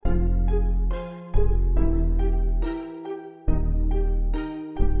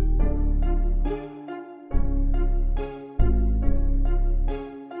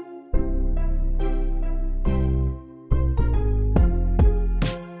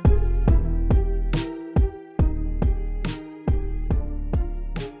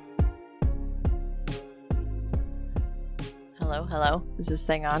Hello. Is this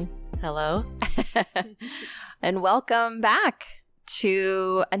thing on? Hello. And welcome back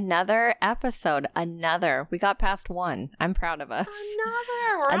to another episode. We got past one. I'm proud of us.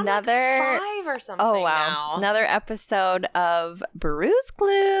 We're on like 5 or something. Oh, wow. Now. Another episode of Brews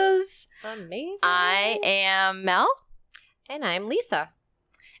Clues. Amazing. I am Mel. And I'm Lisa.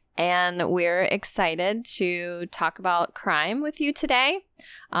 And we're excited to talk about crime with you today.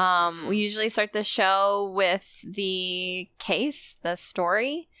 We usually start the show with the case, the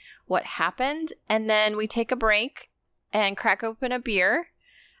story, what happened, and then we take a break and crack open a beer.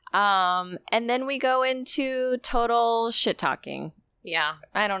 And then we go into total shit talking. Yeah.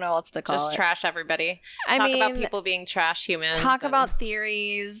 I don't know what else to call it. Just trash everybody. Talk about people being trash humans. Talk about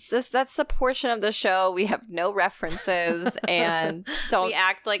theories. That's the portion of the show. We have no references and don't. We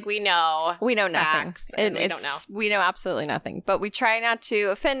act like we know. We know nothing. Facts, and we don't know. We know absolutely nothing. But we try not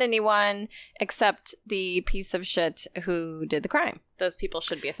to offend anyone except the piece of shit who did the crime. Those people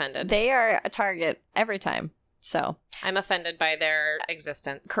should be offended. They are a target every time. So I'm offended by their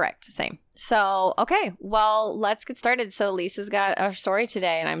existence. Correct. Same. So, okay. Well, let's get started. So Lisa's got our story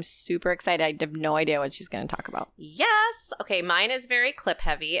today, and I'm super excited. I have no idea what she's going to talk about. Yes. Okay. Mine is very clip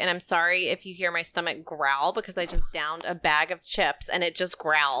heavy, and I'm sorry if you hear my stomach growl because I just downed a bag of chips and it just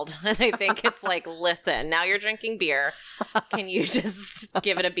growled. And I think it's like, listen, now you're drinking beer. Can you just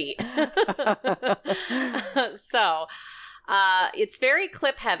give it a beat? So, it's very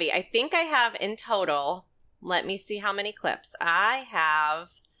clip heavy. I think I have in total... Let me see how many clips. I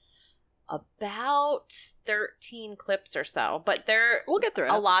have about 13 clips or so, but we'll get through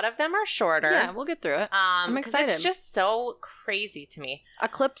it. A lot of them are shorter. Yeah, we'll get through it. I'm excited. It's just so crazy to me. A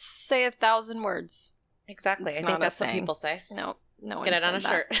clips say 1,000 words. Exactly. I think that's what people say. No Let's get it on a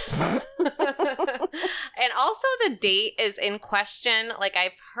shirt. And also the date is in question. Like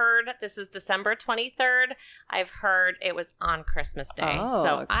I've heard this is December 23rd. I've heard it was on Christmas Day. Oh,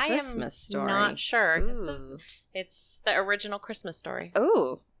 so I am story. Not sure. It's the original Christmas story.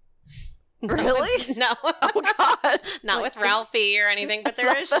 Ooh. Really? No. Oh, God. Not with Ralphie or anything, but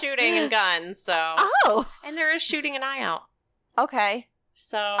there is shooting and guns. So. Oh. And there is shooting an eye out. Okay.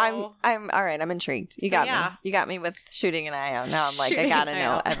 So I'm all right. I'm intrigued. You got me. You got me with shooting an eye out. Now I'm like, I gotta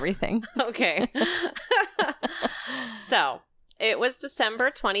know everything. Okay. So it was December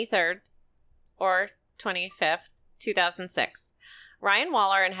 23rd or 25th, 2006. Ryan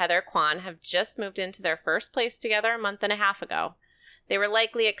Waller and Heather Kwan have just moved into their first place together a month and a half ago. They were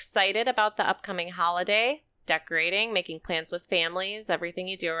likely excited about the upcoming holiday, decorating, making plans with families, everything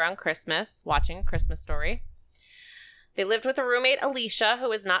you do around Christmas, watching A Christmas Story. They lived with a roommate, Alicia, who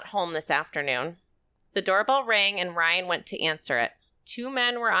was not home this afternoon. The doorbell rang and Ryan went to answer it. 2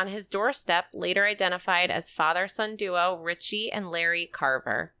 men were on his doorstep, later identified as father-son duo Richie and Larry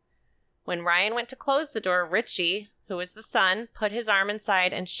Carver. When Ryan went to close the door, Richie, who was the son, put his arm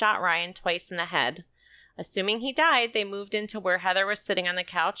inside and shot Ryan twice in the head. Assuming he died, they moved into where Heather was sitting on the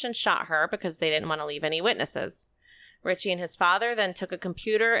couch and shot her because they didn't want to leave any witnesses. Richie and his father then took a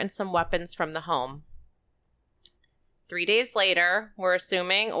computer and some weapons from the home. 3 days later, we're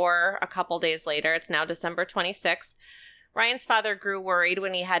assuming, or a couple days later, it's now December 26th, Ryan's father grew worried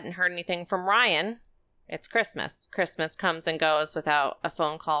when he hadn't heard anything from Ryan. It's Christmas. Christmas comes and goes without a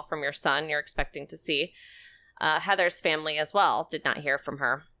phone call from your son you're expecting to see. Heather's family as well did not hear from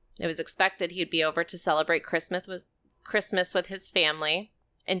her. It was expected he'd be over to celebrate Christmas with his family,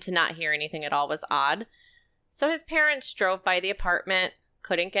 and to not hear anything at all was odd. So his parents drove by the apartment,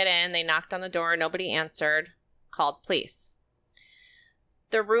 couldn't get in, they knocked on the door, nobody answered. Called police.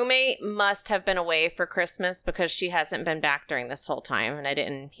 The roommate must have been away for Christmas because she hasn't been back during this whole time, and I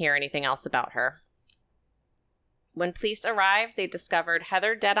didn't hear anything else about her. When police arrived, they discovered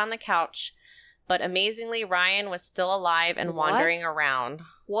Heather dead on the couch, but amazingly, Ryan was still alive and wandering around.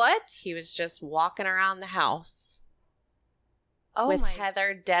 What? He was just walking around the house with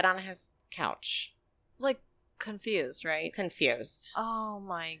Heather dead on his couch. Like, confused, right? Confused. Oh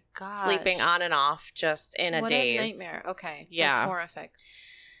my God. Sleeping on and off just in a daze. What a nightmare. Okay. Yeah. That's horrific.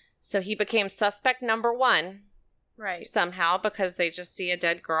 So he became suspect number 1. Right. Somehow, because they just see a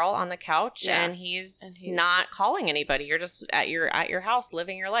dead girl on the couch and he's not calling anybody. You're just at your house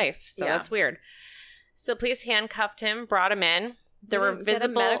living your life. So that's weird. So police handcuffed him, brought him in. There were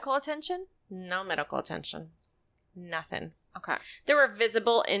visible medical attention? No medical attention. Nothing. Okay. There were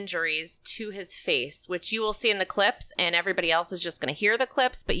visible injuries to his face, which you will see in the clips, and everybody else is just going to hear the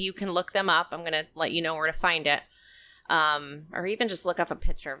clips, but you can look them up. I'm going to let you know where to find it. Or even just look up a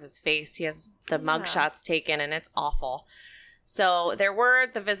picture of his face. He has the mugshots taken, and it's awful. So there were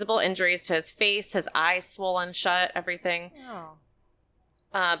the visible injuries to his face, his eyes swollen shut, everything. Oh.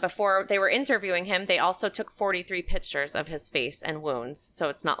 before they were interviewing him, they also took 43 pictures of his face and wounds. So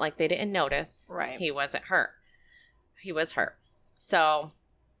it's not like they didn't notice. Right. He wasn't hurt. He was hurt. So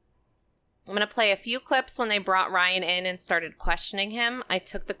I'm going to play a few clips when they brought Ryan in and started questioning him. I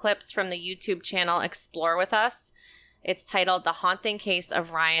took the clips from the YouTube channel Explore With Us. It's titled The Haunting Case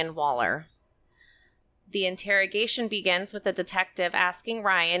of Ryan Waller. The interrogation begins with the detective asking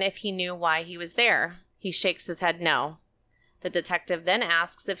Ryan if he knew why he was there. He shakes his head no. The detective then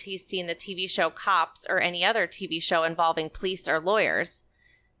asks if he's seen the TV show Cops or any other TV show involving police or lawyers.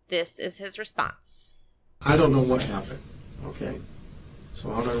 This is his response. I don't know what happened, okay? So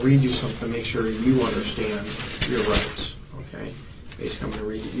I'm going to read you something to make sure you understand your rights, okay? Basically, I'm going to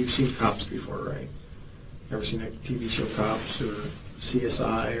read you. You've seen Cops before, right? Ever seen a TV show Cops or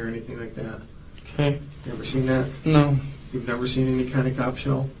CSI or anything like that? Okay. You ever seen that? No. You've never seen any kind of cop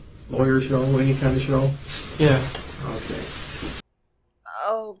show? Lawyer show? Any kind of show? Yeah. Okay.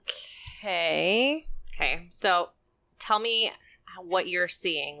 Okay. Okay, so tell me what you're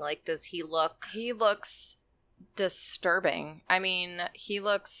seeing. Like, does he look... He looks disturbing. I mean, he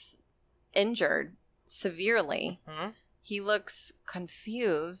looks injured severely. Hmm? He looks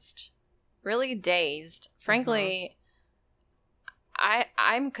confused, really dazed. Frankly,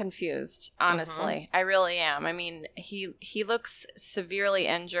 I'm confused, honestly. I really am. I mean, he looks severely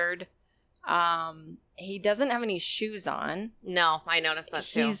injured. He doesn't have any shoes on. No, I noticed that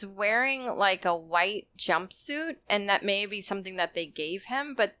too. He's wearing like a white jumpsuit, and that may be something that they gave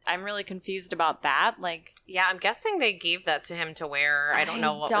him, but I'm really confused about that. Like, Yeah, I'm guessing they gave that to him to wear. I don't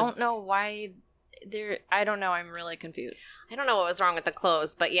know what was... know why there. I don't know. I'm really confused. I don't know what was wrong with the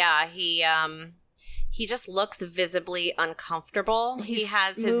clothes, but yeah, he just looks visibly uncomfortable. He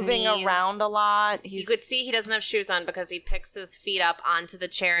has his moving knees around a lot. You could see he doesn't have shoes on because he picks his feet up onto the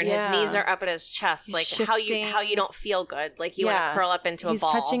chair and his knees are up at his chest. He's like shifting. how you don't feel good. Like you want to curl up into a ball.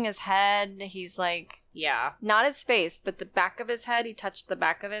 He's touching his head. He's like, Yeah. not his face, but the back of his head. He touched the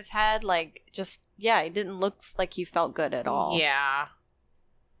back of his head. Like, just, yeah, he didn't look like he felt good at all. Yeah.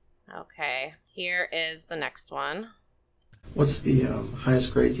 Okay. Here is the next one. What's the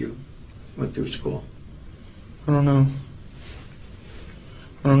highest grade you went through school? I don't know.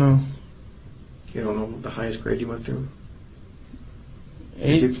 You don't know the highest grade you went through?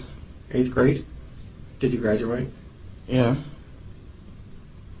 8th? 8th grade? Did you graduate? Yeah.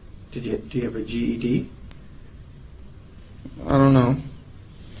 Do you have a GED? I don't know.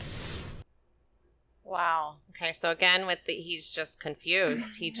 Wow. Okay, so again he's just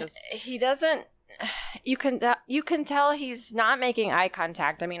confused. He doesn't. You can tell he's not making eye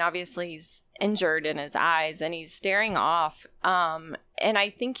contact. I mean, obviously he's injured in his eyes and he's staring off. And I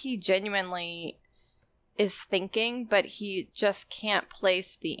think he genuinely is thinking, but he just can't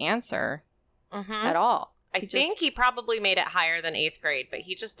place the answer at all. I think he probably made it higher than 8th grade, but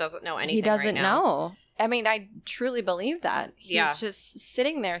he just doesn't know anything. He doesn't right now. know. I mean, I truly believe that. He's Yeah. just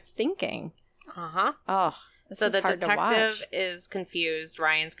sitting there thinking. Uh-huh. Oh, this So is the hard to detective watch. is confused.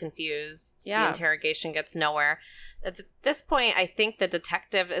 Ryan's confused. Yeah. The interrogation gets nowhere. At this point, I think the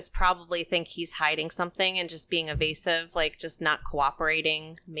detective is probably think he's hiding something and just being evasive, like just not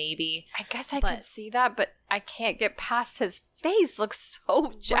cooperating, maybe. I guess I could see that, but I can't get past his face. Looks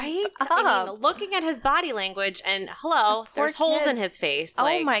so jacked Right? up. I mean, looking at his body language and hello, The poor there's holes kid. in his face. Oh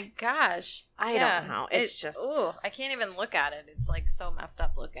Like, my gosh. I don't know. It's just... Ooh, I can't even look at it. It's like so messed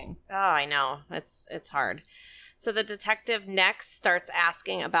up looking. Oh, I know. It's hard. So the detective next starts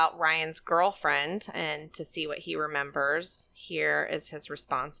asking about Ryan's girlfriend and to see what he remembers. Here is his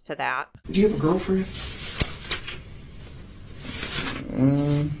response to that. Do you have a girlfriend?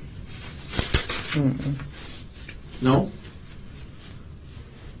 No?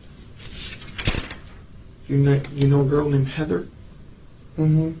 You know a girl named Heather?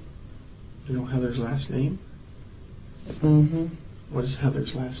 Mm-hmm. You know Heather's last name? Mm-hmm. What is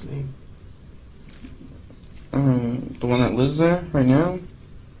Heather's last name? The one that lives there right now?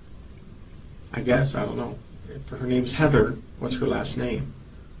 I guess, I don't know. If her name's Heather, what's her last name?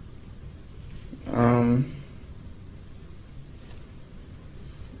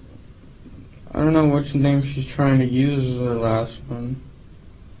 I don't know which name she's trying to use as her last one.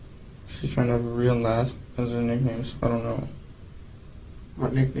 She's trying to have a real last as her nickname, so I don't know.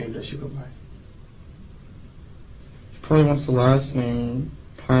 What nickname does she go by? She probably wants the last name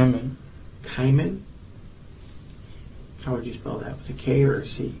Kyman. Kyman? How would you spell that? With a K or a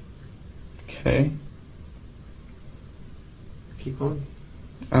C? Okay. Keep going.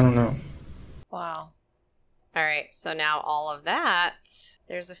 I don't know. Wow. All right, so now all of that,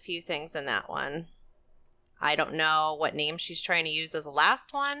 there's a few things in that one. I don't know what name she's trying to use as the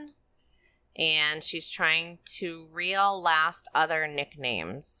last one. and she's trying to reel last other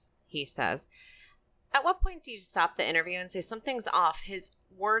nicknames, he says. At what point do you stop the interview and say something's off? His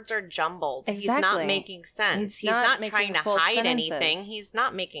words are jumbled. Exactly. He's not making sense. He's not trying to hide anything. He's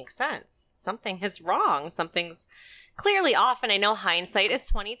not making sense. Something is wrong. Something's clearly off. And I know hindsight is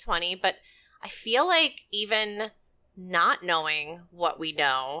 20/20, but I feel like even not knowing what we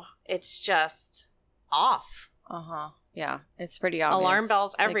know, it's just off. Yeah, it's pretty obvious. Alarm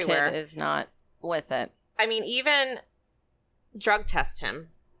bells everywhere. The kid is not with it. I mean, even drug test him.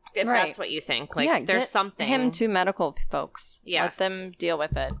 If that's what you think. Like, yeah, there's something. Him to medical folks. Yes. Let them deal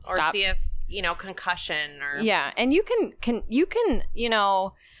with it. Or see if, concussion or. Yeah. And you can,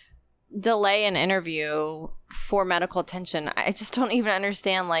 delay an interview for medical attention. I just don't even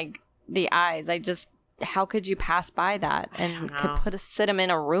understand, like, the eyes. How could you pass by that and sit him in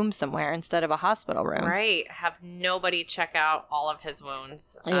a room somewhere instead of a hospital room? Right. Have nobody check out all of his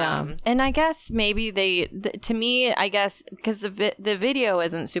wounds. Yeah. And I guess maybe to me, I guess, because the video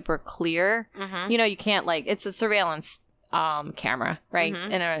isn't super clear, you can't, like, it's a surveillance camera, right?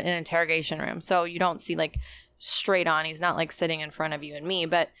 In an interrogation room. So you don't see, like, straight on. He's not, like, sitting in front of you and me.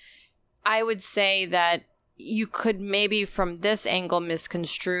 But I would say that you could maybe from this angle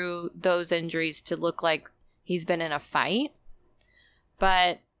misconstrue those injuries to look like he's been in a fight,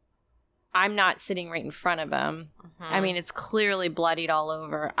 but I'm not sitting right in front of him. I mean, it's clearly bloodied all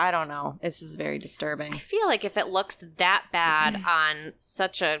over. I don't know. This is very disturbing. I feel like if it looks that bad on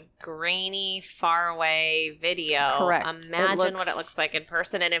such a grainy, far away video, Correct. Imagine what it looks like in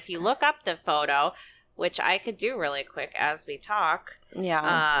person. And if you look up the photo, which I could do really quick as we talk.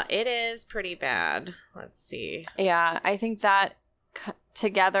 Yeah. It is pretty bad. Let's see. Yeah, I think that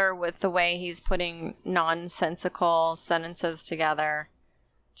together with the way he's putting nonsensical sentences together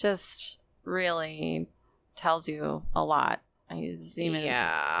just really tells you a lot.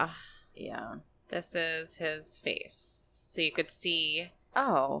 Yeah. This is his face. So you could see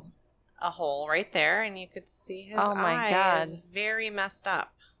a hole right there, and you could see his my eyes God. very messed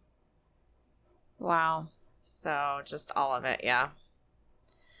up. Wow. So just all of it, yeah.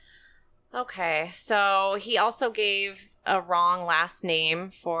 Okay, so he also gave a wrong last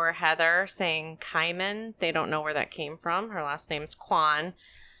name for Heather, saying Kyman. They don't know where that came from. Her last name's Kwan.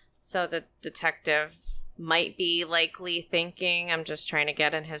 So the detective might be likely thinking, I'm just trying to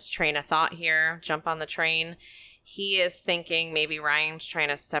get in his train of thought here, jump on the train. He is thinking maybe Ryan's trying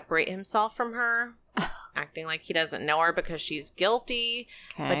to separate himself from her, acting like he doesn't know her because she's guilty.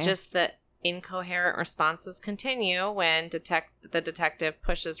 Okay. But just the incoherent responses continue when the detective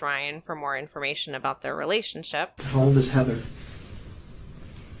pushes Ryan for more information about their relationship. How old is Heather?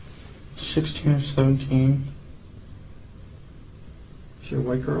 16 or 17. Is she a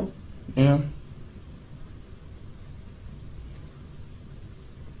white girl? Yeah.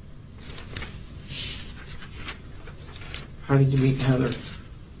 How did you meet Heather?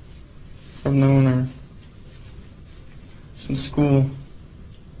 I've known her since school.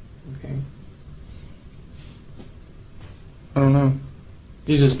 Okay. I don't know.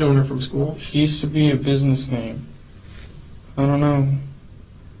 You just known her from school? She used to be a business name. I don't know.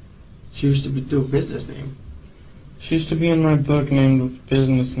 She used to do a business name? She used to be in my book named with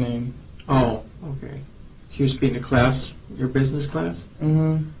business name. Oh, okay. She used to be in the class, your business class?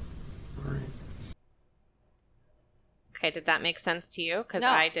 Mm-hmm. All right. Okay, did that make sense to you? Because No.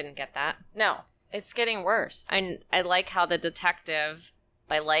 I didn't get that. No, it's getting worse. I like how the detective,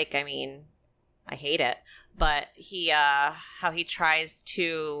 by like, I mean, I hate it, but how he tries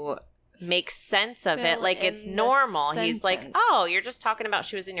to make sense of it Fill like it's in the normal. He's like, sentence. oh, you're just talking about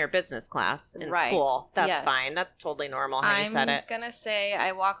she was in your business class in Right. school. That's Yes. fine. That's totally normal how you said it. I'm gonna say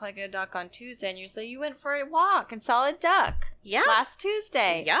I walk like a duck on Tuesday, and you say you went for a walk and saw a duck Yeah. last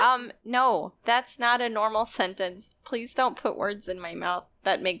Tuesday. Yeah. No, that's not a normal sentence. Please don't put words in my mouth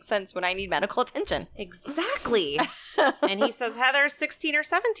that make sense when I need medical attention. Exactly. And he says Heather's 16 or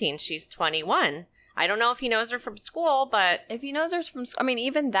 17. She's 21. I don't know if he knows her from school, but If he knows her from school, I mean,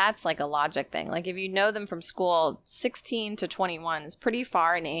 even that's like a logic thing. Like, if you know them from school, 16 to 21 is pretty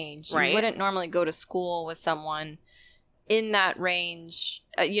far in age. Right. You wouldn't normally go to school with someone in that range,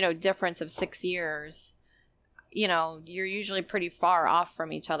 difference of 6 years. You're usually pretty far off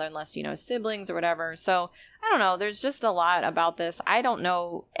from each other unless, siblings or whatever. So, I don't know. There's just a lot about this. I don't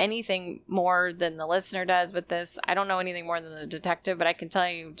know anything more than the listener does with this. I don't know anything more than the detective, but I can tell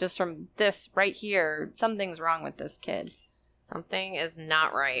you just from this right here, something's wrong with this kid. something is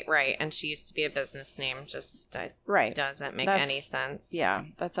not right. Right. And she used to be a business name. Just Right. doesn't make That's- any sense. Yeah,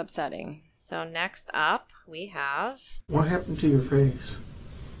 that's upsetting. So next up, we have... What happened to your face?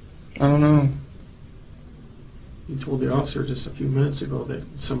 I don't know. You told the officer just a few minutes ago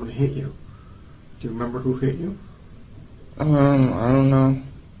that someone hit you. Do you remember who hit you? I don't know.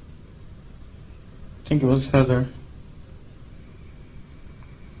 I think it was Heather.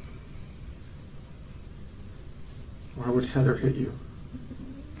 Why would Heather hit you?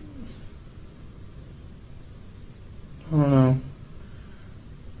 I don't know.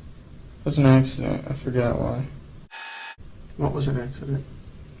 It was an accident. I forgot why. What was an accident?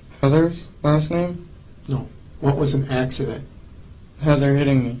 Heather's last name? No. What was an accident? Heather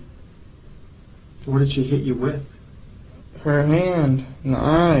hitting me. What did she hit you with? Her hand and the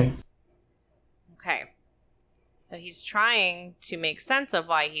eye. Okay. So he's trying to make sense of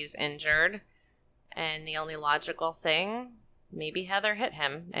why he's injured. And the only logical thing, maybe Heather hit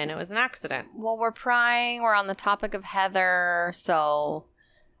him and it was an accident. Well, we're prying. We're on the topic of Heather. So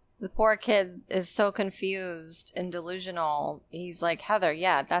the poor kid is so confused and delusional. He's like, Heather,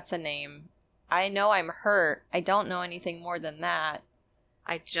 yeah, that's a name. I know I'm hurt. I don't know anything more than that.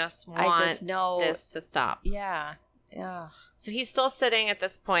 I just know this to stop. Yeah. Yeah. So he's still sitting at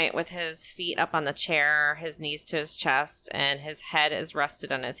this point with his feet up on the chair, his knees to his chest, and his head is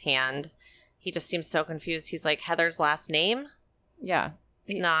rested on his hand. He just seems so confused. He's like, Heather's last name? Yeah.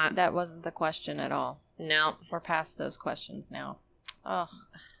 It's not. That wasn't the question at all. No. We're past those questions now. Oh.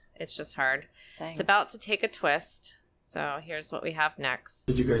 It's just hard. Dang. It's about to take a twist. So here's what we have next.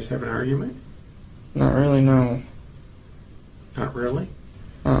 Did you guys have an argument? Not really, no. Not really?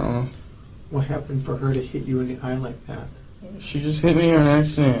 Uh-uh. What happened for her to hit you in the eye like that? She just hit me on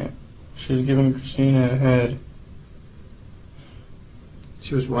accident. She was giving Christina a head.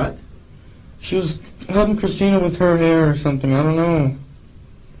 She was what? She was helping Christina with her hair or something. I don't know.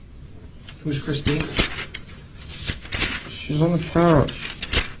 Who's Christina? She's on the couch.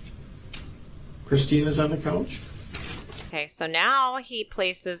 Christina's on the couch? Okay, so now he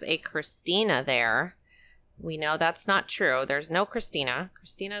places a Christina there. We know that's not true. There's no Christina.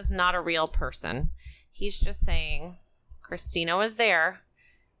 Christina's not a real person. He's just saying Christina was there.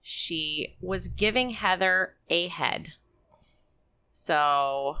 She was giving Heather a head.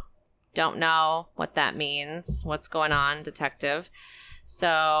 So, don't know what that means. What's going on, detective?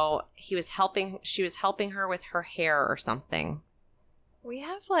 So, she was helping her with her hair or something. We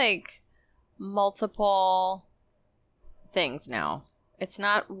have like multiple things now. It's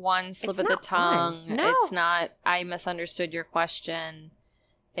not one slip of the tongue. No. It's not I misunderstood your question.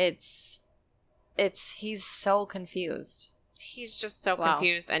 It's he's so confused. He's just so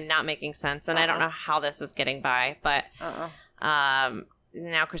confused and not making sense. And I don't know how this is getting by, but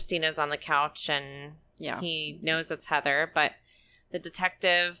now Christina's on the couch and he knows it's Heather, but the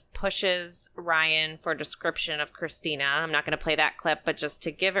detective pushes Ryan for a description of Christina. I'm not going to play that clip, but just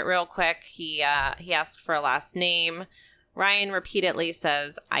to give it real quick, he asks for a last name. Ryan repeatedly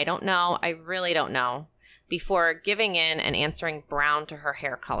says, I don't know, I really don't know, before giving in and answering brown to her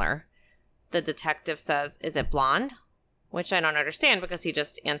hair color. The detective says, is it blonde? Which I don't understand because he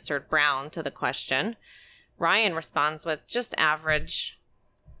just answered brown to the question. Ryan responds with, just average.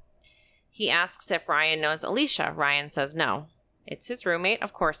 He asks if Ryan knows Alicia. Ryan says no. It's his roommate.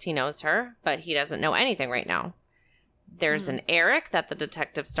 Of course he knows her, but he doesn't know anything right now. There's an Eric that the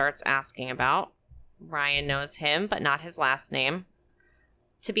detective starts asking about. Ryan knows him, but not his last name.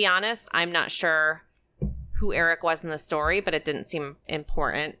 To be honest, I'm not sure who Eric was in the story, but it didn't seem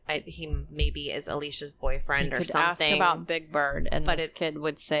important. He maybe is Alicia's boyfriend or something. Ask about Big Bird, and this kid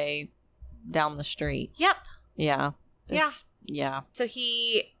would say down the street. Yep. Yeah. Yeah. So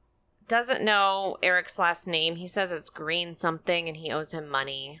he doesn't know Eric's last name. He says it's Green something, and he owes him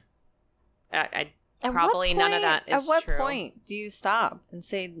money. Probably none of that is true. At what point do you stop and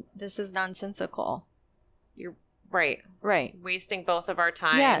say, this is nonsensical? You're right. Right. Wasting both of our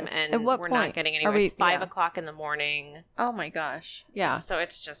time, yes. and at what we're point? not getting anywhere. It's 5 o'clock in the morning. Oh my gosh. Yeah. So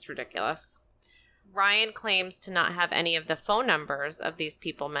it's just ridiculous. Ryan claims to not have any of the phone numbers of these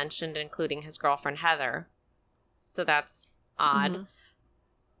people mentioned, including his girlfriend Heather. So that's odd. Mm-hmm.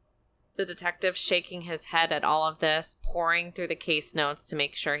 The detective shaking his head at all of this, poring through the case notes to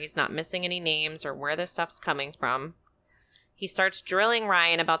make sure he's not missing any names or where this stuff's coming from. He starts drilling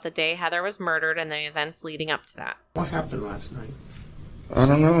Ryan about the day Heather was murdered and the events leading up to that. What happened last night? I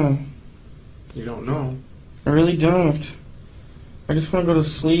don't know. You don't know? I really don't. I just want to go to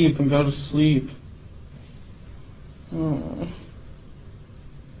sleep and go to sleep. Oh.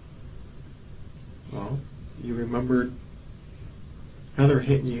 Well, you remembered Heather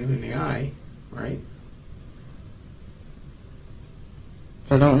hitting you in the eye, right?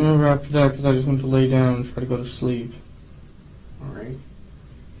 I don't remember after that because I just went to lay down and try to go to sleep. All right.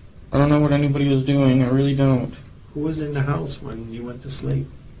 I don't know what anybody was doing. I really don't. Who was in the house when you went to sleep?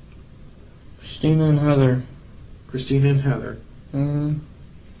 Christina and Heather. Christina and Heather. Mm-hmm.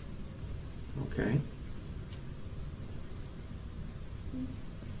 Okay.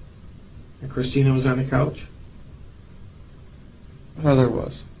 And Christina was on the couch? Heather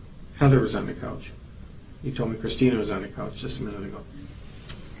was. Heather was on the couch. You told me Christina was on the couch just a minute ago.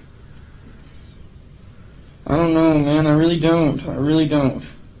 I don't know, man. I really don't. I really don't.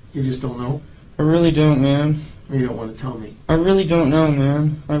 You just don't know? I really don't, man. Or you don't want to tell me? I really don't know,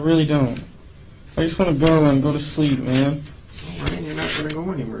 man. I really don't. I just want to go to sleep, man. Well, Ryan, you're not going to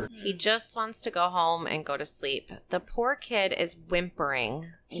go anywhere. He just wants to go home and go to sleep. The poor kid is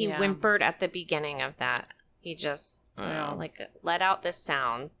whimpering. He whimpered at the beginning of that. He just, let out this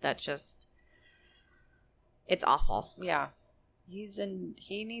sound that just, it's awful. Yeah.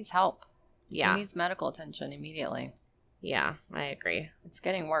 He needs help. Yeah. He needs medical attention immediately. Yeah, I agree. It's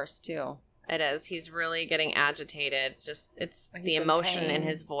getting worse, too. It is. He's really getting agitated. Just, it's He's the in emotion pain. in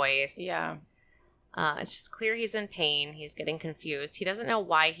his voice. Yeah. It's just clear he's in pain. He's getting confused. He doesn't know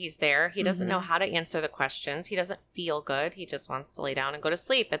why he's there. He doesn't know how to answer the questions. He doesn't feel good. He just wants to lay down and go to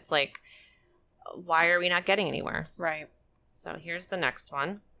sleep. It's like, why are we not getting anywhere? Right. So here's the next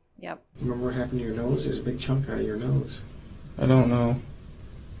one. Yep. Remember what happened to your nose? There's a big chunk out of your nose. I don't know.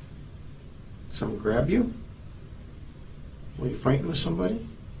 Someone grab you? Were you fighting with somebody?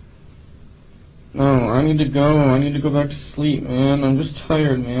 No, I need to go. I need to go back to sleep, man. I'm just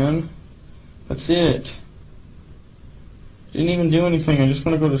tired, man. That's it. Didn't even do anything. I just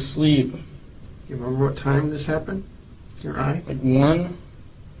want to go to sleep. You remember what time this happened? Your eye? Like 1?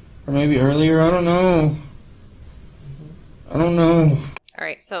 Or maybe earlier? I don't know. I don't know. All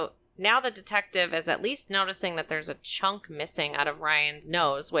right, so now the detective is at least noticing that there's a chunk missing out of Ryan's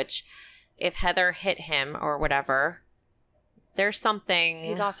nose, which if Heather hit him or whatever, there's something.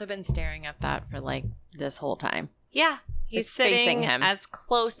 He's also been staring at that for like this whole time. Yeah. He's It's sitting facing him. as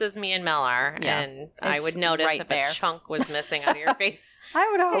close as me and Mel are, Yeah. and I It's would notice right if there. a chunk was missing out of your face. I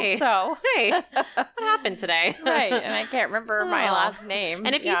would hope Hey. so. Hey, what happened today? Right. And I can't remember my Oh. last name.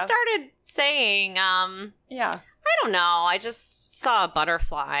 And if you started saying, Yeah. I don't know, I just saw a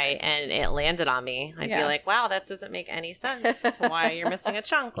butterfly and it landed on me, I'd be Yeah. like, wow, that doesn't make any sense to why you're missing a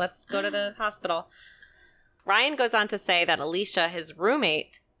chunk. Let's go to the hospital. Ryan goes on to say that Alicia, his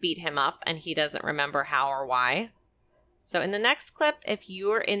roommate, beat him up and he doesn't remember how or why. So in the next clip, if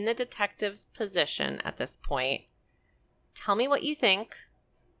you're in the detective's position at this point, tell me what you think.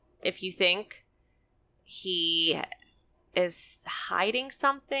 If you think he is hiding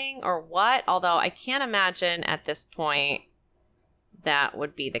something or what, although I can't imagine at this point that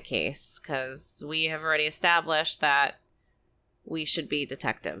would be the case because we have already established that we should be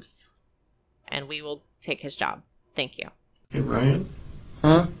detectives and we will take his job. Thank you. Hey, Ryan?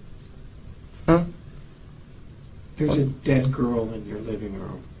 Huh? Huh? There's a dead girl in your living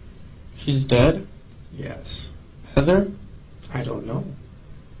room. She's dead? Yes. Heather? I don't know.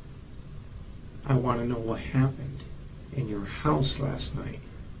 I want to know what happened in your house last night.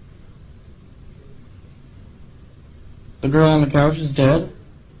 The girl on the couch is dead?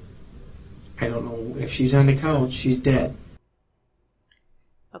 I don't know if she's on the couch. She's dead.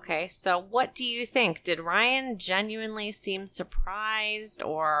 Okay, so what do you think? Did Ryan genuinely seem surprised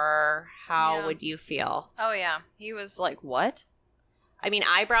or how Yeah. would you feel? Oh, yeah. He was like, what? I mean,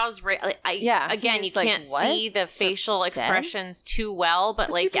 eyebrows. Yeah, Again, you he's like, can't "What? see the So facial dead?" expressions too well, but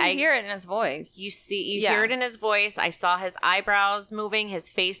But like you can hear it in his voice. you Yeah. hear it in his voice. I saw his eyebrows moving, his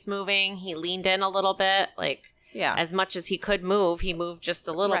face moving. He leaned in a little bit, like Yeah. as much as he could move. He moved just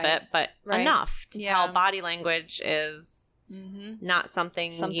a little Right. bit, but Right. enough to Yeah. tell body language is Mm-hmm. not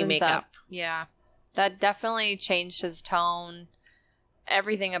something you Something's make up. Yeah. That definitely changed his tone.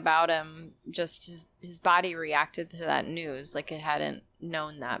 Everything about him, just his body reacted to that news like it hadn't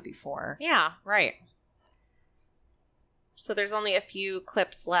known that before. Yeah, right. So there's only a few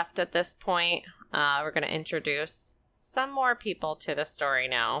clips left at this point. We're going to introduce some more people to the story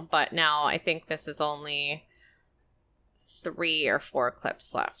now, but now I think this is only 3 or 4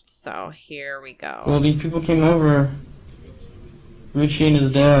 clips left. So here we go. Well, these people came over. Richie and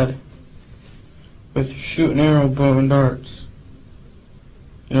his dad. With shoot and arrow, bow and darts.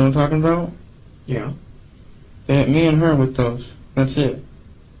 You know what I'm talking about? Yeah. They hit me and her with those. That's it.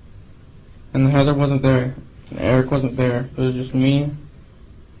 And Heather wasn't there. And Eric wasn't there. It was just me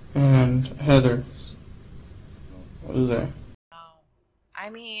and Heather. What was there? I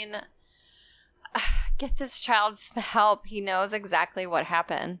mean, get this child some help. He knows exactly what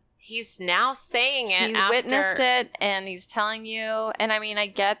happened. He's now saying it He's after... witnessed it and he's telling you. And I mean, I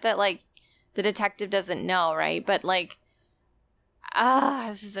get that, like, the detective doesn't know, right? But, like,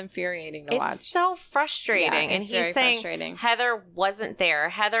 this is infuriating to watch. It's so frustrating. Yeah, and it's he's very saying frustrating. Heather wasn't there.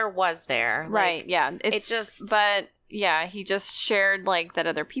 Heather was there. Right, Like, yeah. it just... But yeah, he just shared like that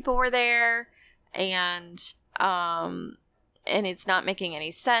other people were there, and it's not making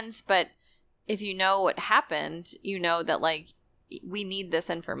any sense. But if you know what happened, you know that like we need this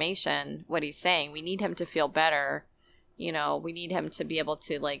information. What he's saying, we need him to feel better. You know, we need him to be able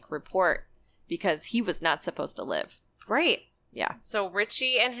to like report because he was not supposed to live. Right. Yeah. So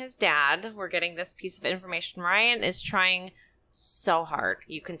Richie and his dad were getting this piece of information. Ryan is trying so hard.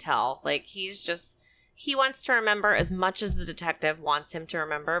 You can tell. Like, he wants to remember as much as the detective wants him to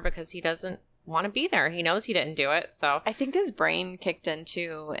remember because he doesn't want to be there. He knows he didn't do it. So I think his brain kicked in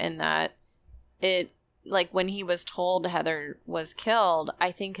too, in that it, like, when he was told Heather was killed,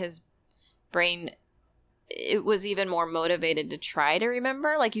 I think his brain, it was even more motivated to try to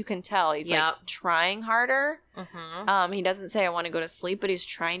remember. Like, you can tell he's like trying harder. Mm-hmm. He doesn't say I want to go to sleep, but he's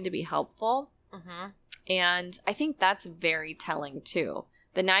trying to be helpful. Mm-hmm. And I think that's very telling too.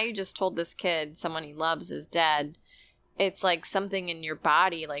 That now you just told this kid someone he loves is dead. It's like something in your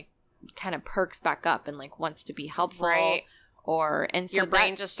body like kind of perks back up and like wants to be helpful. Right. And so your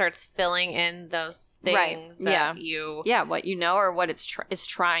brain just starts filling in those things that you... Yeah, what you know or what it's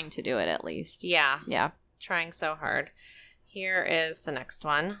trying to do it at least. Yeah. Yeah. Trying so hard. Here is the next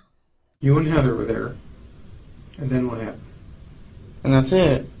one. You and Heather were there. And then what happened? And that's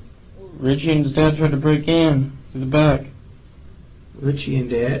it. Richie and his dad tried to break in through the back. Richie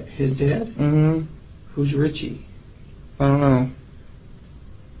and his dad? Mm-hmm. Who's Richie? I don't know.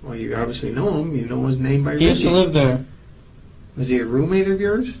 Well, you obviously know him. You know his name by Richie. He used to live there. Was he a roommate of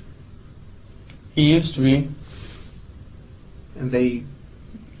yours? He used to be. And they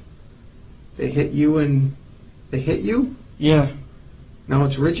hit you and they hit you? Yeah. Now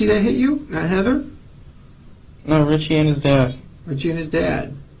it's Richie that hit you, not Heather? No, Richie and his dad. Richie and his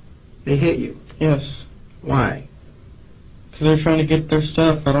dad. They hit you. Yes. Why? Because they're trying to get their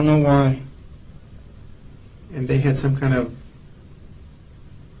stuff. I don't know why. And they had some kind of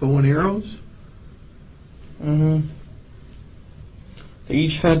bow and arrows? Mm-hmm. They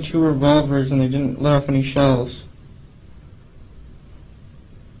each had 2 revolvers and they didn't let off any shells.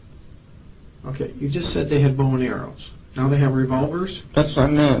 Okay, you just said they had bow and arrows. Now they have revolvers? That's what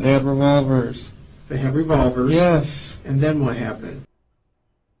I meant. They had revolvers. They have revolvers. Yes. And then what happened?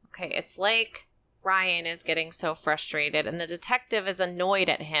 Okay, it's like Ryan is getting so frustrated and the detective is annoyed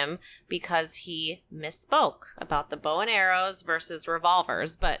at him because he misspoke about the bow and arrows versus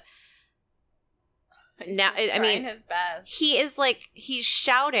revolvers. But now, I mean, his best. he is like, he's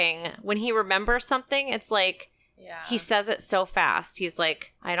shouting when he remembers something. It's like, he says it so fast. He's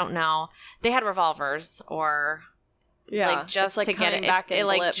like, I don't know. They had revolvers, or like just like to get it. back It in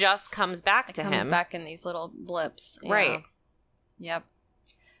like blips. just comes back to It him. comes back in these little blips. Yeah. Right. Yep.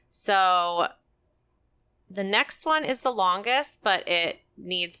 So the next one is the longest, but it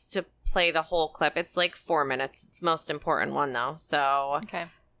needs to play the whole clip. It's like 4 minutes. It's the most important one though. So Okay.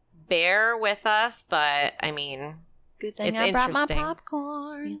 bear with us, but I mean, Good thing it's I brought my interesting.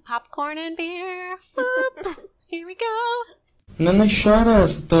 popcorn. Popcorn and beer. Boop. Here we go. And then they shot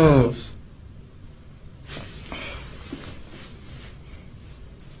us with those.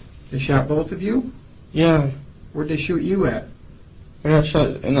 They shot both of you? Yeah. Where'd they shoot you at? I got shot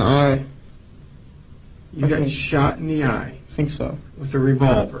in the eye. You got shot in the eye I think so. with a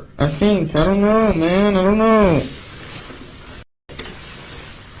revolver. I think. I don't know, man. I don't know.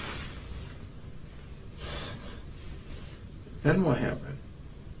 Then what happened?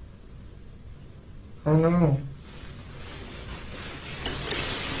 I don't know.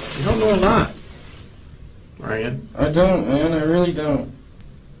 You don't know a lot, Ryan. I don't, man. I really don't.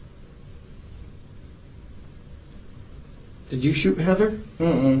 Did you shoot Heather?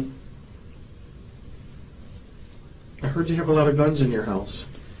 Mm-mm. I heard you have a lot of guns in your house.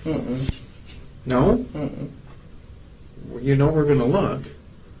 Mm-mm. No? Mm-mm. Well, you know we're going to look.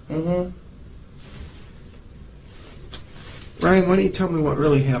 Mm-hmm. Ryan, why don't you tell me what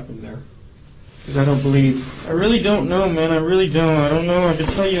really happened there? Because I don't believe... I really don't know, man. I really don't. I don't know. I can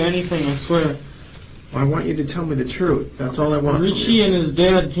tell you anything, I swear. Well, I want you to tell me the truth. That's all I want from Richie you. and his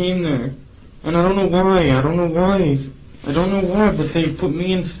dad came there. And I don't know why. I don't know why. I don't know why, but they put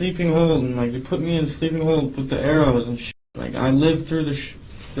me in sleeping hold. And, like, they put me in sleeping hold with the arrows and shit. Like, I lived through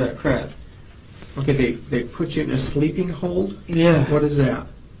that crap. Okay, they put you in a sleeping hold? Yeah. What is that?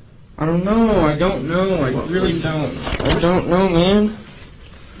 I don't know. I don't know. I really don't. I don't know, man.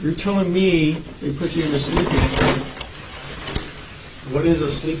 You're telling me they put you in a sleeping hold. What is a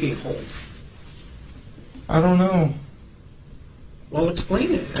sleeping hold? I don't know. Well,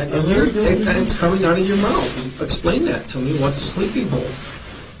 explain it. really don't know. It's coming out of your mouth. Explain that to me. What's a sleeping hold?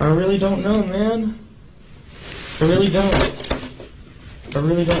 I really don't know, man. I really don't. I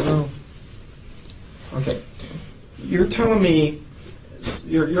really don't know. Okay. you're telling me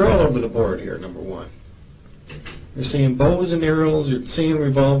you're all over the board here, number one. You're saying bows and arrows, you're saying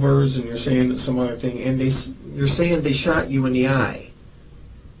revolvers, and you're saying some other thing, and you're saying they shot you in the eye.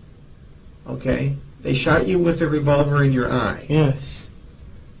 Okay? They shot you with a revolver in your eye. Yes.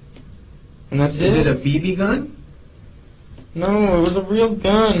 And that's Is it a BB gun? No, it was a real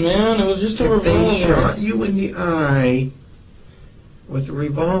gun, man. It was just a If revolver. they shot you in the eye with a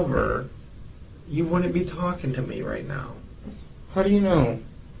revolver, you wouldn't be talking to me right now. How do you know?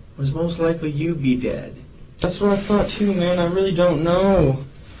 It was most likely you'd be dead. That's what I thought too, man. I really don't know.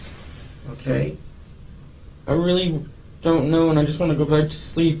 Okay? I really don't know, and I just want to go back to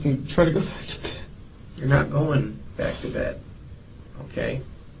sleep and try to go back to bed. You're not going back to bed. Okay?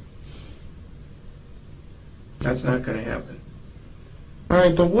 That's not going to happen.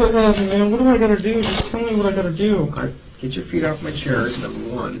 Alright, but what happened, man? What do I gotta do? Just tell me what I gotta do. All right, get your feet off my chair is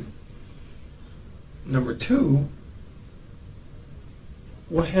number one. Number two,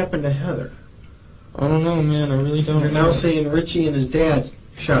 what happened to Heather? I don't know, man. I really don't You're know. now saying Richie and his dad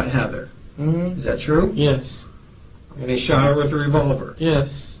shot Heather. Mm-hmm. Is that true? Yes. And they shot her with a revolver.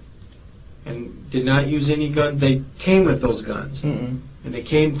 Yes. And did not use any gun. They came with those guns. Mm-mm. And they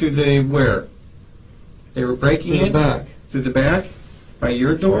came through the where? They were breaking Through in? the back. Through the back? By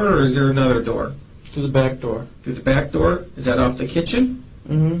your door, or is there another door? Through the back door. Through the back door? Is that off the kitchen?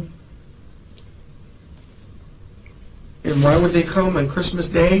 Mm-hmm. And why would they come on Christmas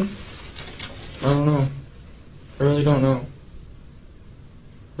Day? I don't know. I really don't know.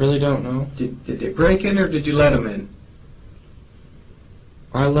 Really don't know. Did they break in, or did you let them in?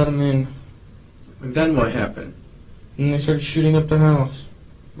 I let them in, And then what happened? and they started shooting up the house.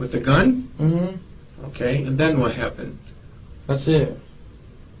 With the gun? Mm-hmm. Okay, and then what happened? That's it.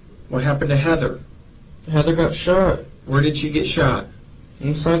 What happened to Heather? Heather got shot Where did she get shot?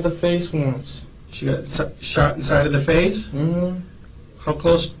 inside the face once. She got shot inside of the face? Mm-hmm.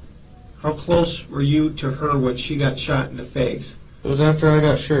 How close were you to her when she got shot in the face? It was after I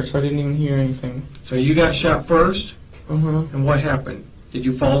got shot, so I didn't even hear anything. So you got shot first, Uh-huh. and what happened? Did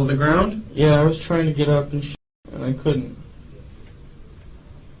you fall to the ground? Yeah, I was trying to get up and and I couldn't.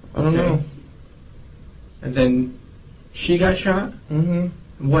 I don't Okay. know. And then she got shot? Mm-hmm.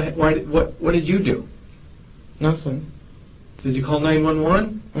 And what did you do? Nothing. Did you call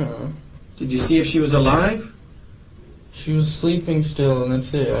 911? Uh-uh. Did you see if she was alive? She was sleeping still, and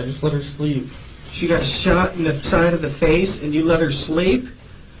that's it. I just let her sleep. She got shot in the side of the face, and you let her sleep?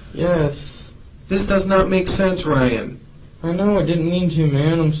 Yes. This does not make sense, Ryan. I know, I didn't mean to,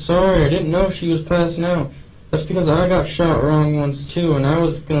 man. I'm sorry. I didn't know she was passing out. That's because I got shot wrong once, too, and I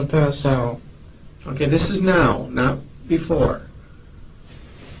was gonna pass out. Okay, this is now, not before.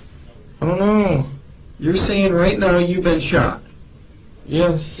 I don't know. You're saying right now you've been shot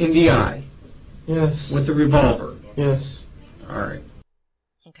Yes. in the eye Yes. with the revolver. Yes. All right.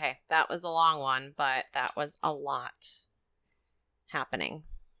 Okay, that was a long one, but that was a lot happening.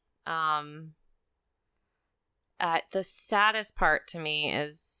 The saddest part to me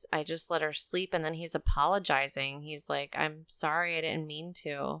is I just let her sleep, and then he's apologizing. He's like, "I'm sorry, I didn't mean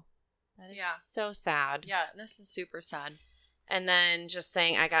to." That is so sad. Yeah, this is super sad. And then just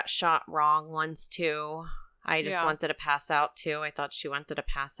saying, "I got shot wrong once too. I just wanted to pass out too. I thought she wanted to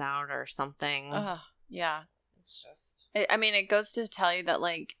pass out or something." Yeah. It's just... it goes to tell you that,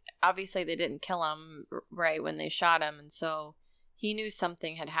 like, obviously they didn't kill him right when they shot him, and so he knew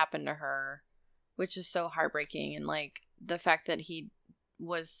something had happened to her, which is so heartbreaking. And, like, the fact that he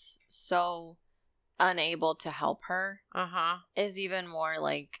was so unable to help her is even more,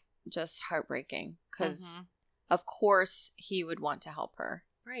 like, just heartbreaking, because of course he would want to help her.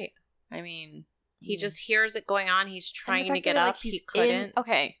 Right. I mean, he just hears it going on. He's trying to get up. He couldn't.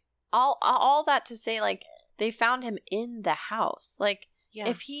 Okay. All that to say, like, they found him in the house. Like,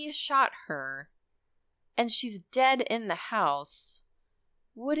 if he shot her and she's dead in the house,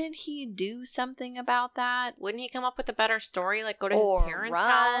 wouldn't he do something about that? Wouldn't he come up with a better story? Like, go to his parents'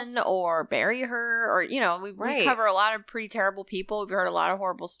 house? Or bury her? Or, you know, we cover a lot of pretty terrible people. We've heard a lot of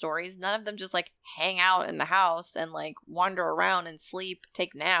horrible stories. None of them just, like, hang out in the house and, like, wander around and sleep,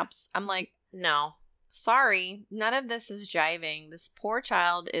 take naps. I'm like, no. Sorry, none of this is jiving. This poor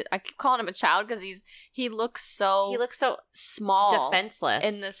child, I keep calling him a child because he looks so small, defenseless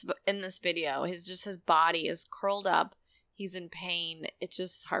in this video. His body is curled up. He's in pain. It's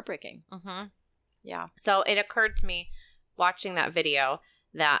just heartbreaking. Yeah. So it occurred to me watching that video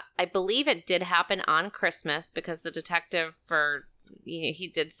that I believe it did happen on Christmas, because the detective he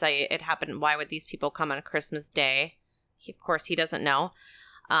did say it happened. Why would these people come on Christmas Day? Of course, he doesn't know.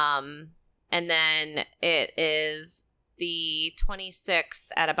 And then it is the 26th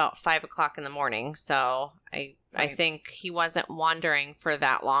at about 5 o'clock in the morning. So I I think he wasn't wandering for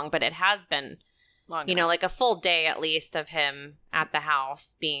that long, but it has been, Long you know, enough. like a full day at least of him at the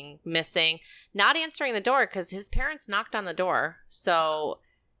house being missing, not answering the door because his parents knocked on the door. So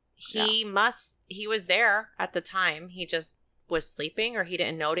he was there at the time. He just was sleeping, or he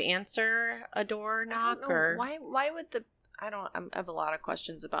didn't know to answer a door knock. Or why would I have a lot of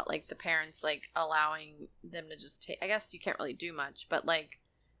questions about like the parents like allowing them to just take. I guess you can't really do much, but like,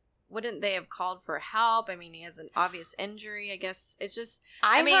 wouldn't they have called for help? I mean, he has an obvious injury. I guess it's just.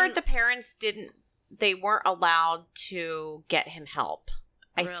 I heard the parents they weren't allowed to get him help.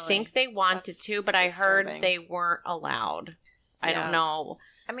 I Really? think they wanted to, but I heard disturbing. they weren't allowed. I Yeah. don't know.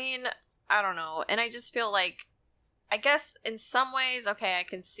 I mean, I don't know. And I just feel like, I guess in some ways, okay, I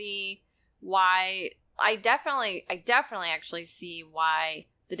can see why. I definitely actually see why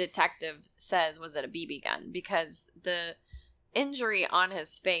the detective says, was it a BB gun? Because the injury on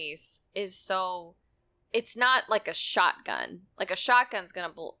his face is so, it's not like a shotgun. Like a shotgun's going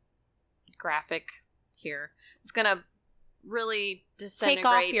to, graphic here, it's going to really disintegrate. Take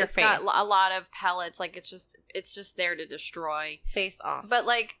off your It's face. got a lot of pellets. Like it's just there to destroy. Face off. But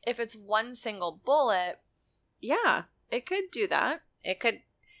like if it's one single bullet, yeah, it could do that. It could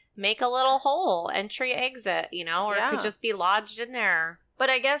make a little hole, entry, exit, you know, or it Yeah. could just be lodged in there. But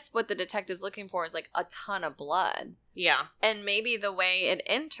I guess what the detective's looking for is like a ton of blood. Yeah. And maybe the way it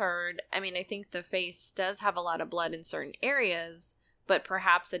entered, I mean, I think the face does have a lot of blood in certain areas, but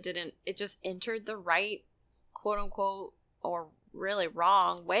perhaps it just entered the right, quote unquote, or really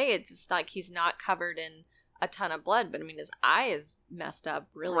wrong way. It's just like he's not covered in a ton of blood, but I mean, his eye is messed up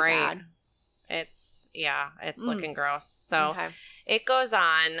really bad. It's looking gross. So Okay. it goes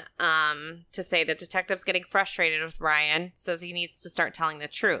on to say the detective's getting frustrated with Ryan, says he needs to start telling the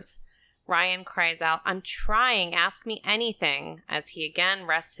truth. Ryan cries out, "I'm trying, ask me anything," as he again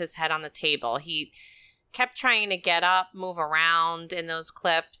rests his head on the table. He kept trying to get up, move around in those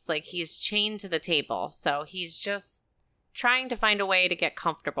clips, like he's chained to the table. So he's just trying to find a way to get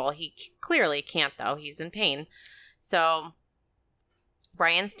comfortable. He clearly can't, though. He's in pain. So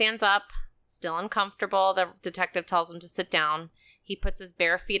Ryan stands up, still uncomfortable. The detective tells him to sit down. He puts his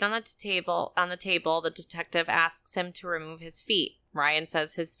bare feet on the table. The detective asks him to remove his feet. Ryan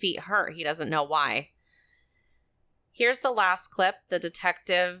says his feet hurt. He doesn't know why. Here's the last clip. The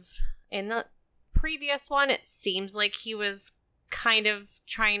detective, in the previous one, it seems like he was kind of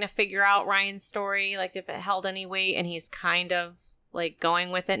trying to figure out Ryan's story, like if it held any weight, and he's kind of like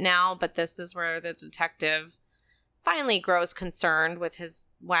going with it now. But this is where the detective finally grows concerned with his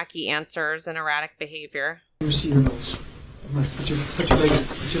wacky answers and erratic behavior. Let me see your nose. Put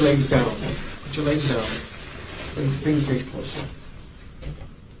your legs down. Put your legs down. Bring your face closer.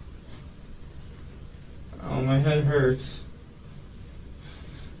 Oh, my head hurts.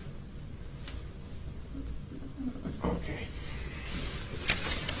 Okay.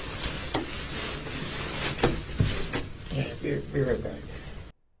 Yeah, be right back.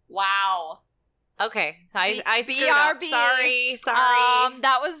 Wow. Okay, so I screwed BRB. up. Sorry.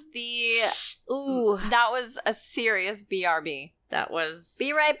 That was that was a serious BRB. That was...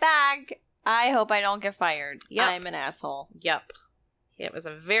 Be right back. I hope I don't get fired. Yep. I'm an asshole. Yep. It was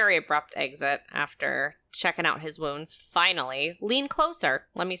a very abrupt exit after checking out his wounds. Finally, lean closer.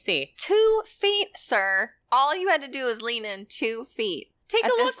 Let me see. 2 feet, sir. All you had to do was lean in 2 feet. Take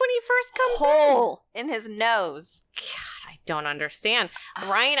At a look this when he first comes hole in his nose. God, I don't understand.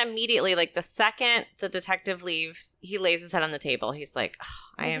 Ryan immediately, like the second the detective leaves, he lays his head on the table. He's like,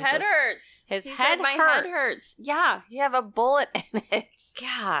 oh, His head hurts. His He head said, my hurts. head hurts. Yeah, you have a bullet in it.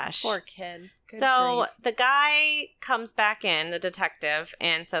 Gosh. Poor kid. Good So grief. the guy comes back in, the detective,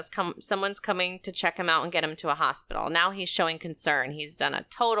 and says, someone's coming to check him out and get him to a hospital. Now he's showing concern. He's done a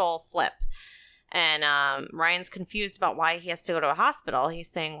total flip. And Ryan's confused about why he has to go to a hospital. He's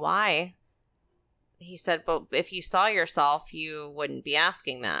saying, why? He said, but if you saw yourself, you wouldn't be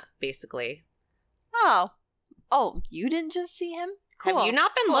asking that, basically. Oh, you didn't just see him? Cool. Have you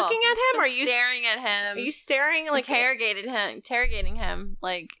not been looking at Just him? been Are you staring at him? Are you staring like interrogating him?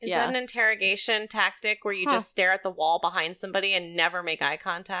 Like, Is yeah. that an interrogation tactic where you just stare at the wall behind somebody and never make eye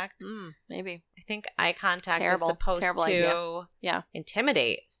contact? Maybe. I think eye contact Terrible. is supposed Terrible to idea. Yeah.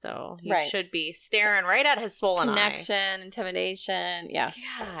 intimidate. So he Right. should be staring right at his swollen Connection, intimidation. Yeah.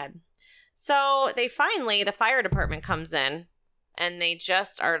 eye. God. So the fire department comes in and they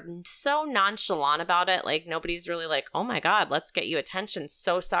just are so nonchalant about it. Like nobody's really like, oh my God, let's get you attention.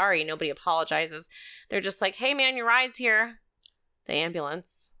 So sorry. Nobody apologizes. They're just like, hey man, your ride's here. The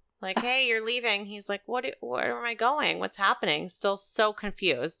ambulance. Like, hey, you're leaving. He's like, where am I going? What's happening? Still so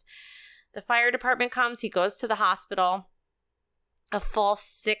confused. The fire department comes. He goes to the hospital a full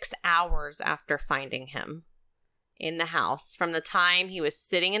 6 hours after finding him. in the house. From the time he was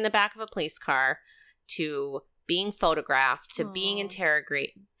sitting in the back of a police car to being photographed to being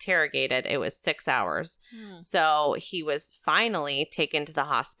interrogated, it was 6 hours. So he was finally taken to the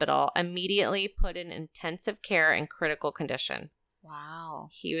hospital, immediately put in intensive care and critical condition. Wow.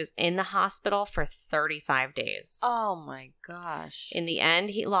 He was in the hospital for 35 days. Oh my gosh. In the end,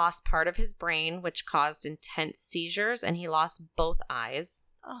 he lost part of his brain, which caused intense seizures, and he lost both eyes.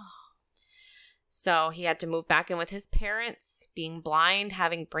 Oh. So he had to move back in with his parents. Being blind,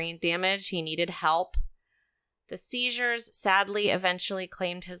 having brain damage, he needed help. The seizures sadly eventually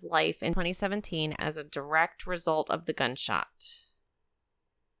claimed his life in 2017 as a direct result of the gunshot.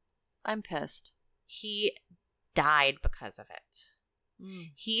 I'm pissed. He died because of it.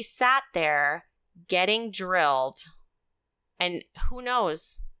 He sat there getting drilled, and who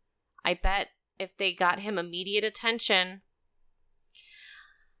knows? I bet if they got him immediate attention.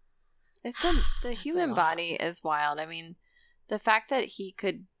 The human body is wild. I mean, the fact that he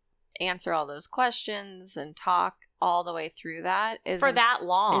could answer all those questions and talk all the way through that for that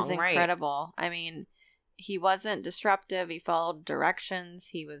long is incredible. Right? I mean, he wasn't disruptive. He followed directions.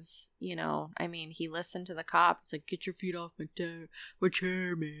 He was, he listened to the cop. He's like, "Get your feet off my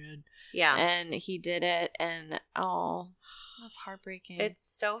chair, man." Yeah. And he did it. And, that's heartbreaking. It's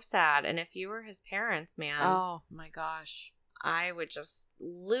so sad. And if you were his parents, man. Oh, my gosh. I would just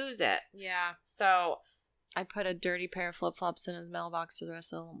lose it. Yeah. So I put a dirty pair of flip-flops in his mailbox for the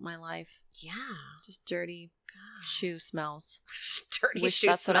rest of my life. Yeah. Just dirty shoe smells. Dirty shoe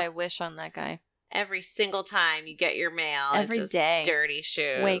That's smells. what I wish on that guy. Every single time you get your mail. Every it's just day. Dirty shoes.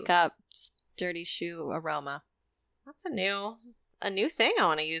 Just wake up. Just dirty shoe aroma. That's a new thing I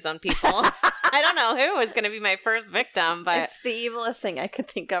want to use on people. I don't know who is going to be my first victim, but it's the evilest thing I could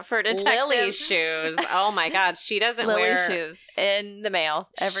think of for detectives. Lily's shoes. Oh my God. She doesn't wear wear shoes in the mail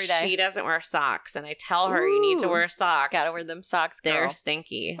every day. She doesn't wear socks. And I tell her, you need to wear socks. Gotta wear them socks, girl. They're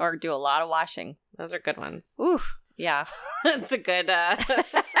stinky. Or do a lot of washing. Those are good ones. Ooh, yeah. It's a good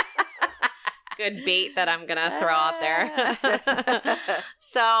good bait that I'm going to throw out there.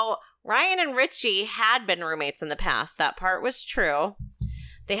 So Ryan and Richie had been roommates in the past. That part was true.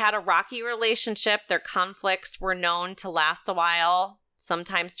 They had a rocky relationship. Their conflicts were known to last a while,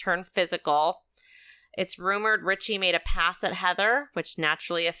 sometimes turn physical. It's rumored Richie made a pass at Heather, which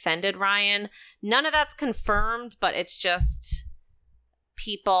naturally offended Ryan. None of that's confirmed, but it's just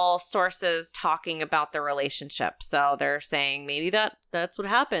sources talking about their relationship. So they're saying maybe that's what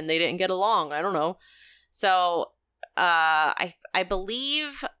happened. They didn't get along. I don't know. So I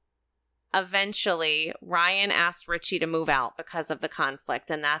believe eventually Ryan asked Richie to move out because of the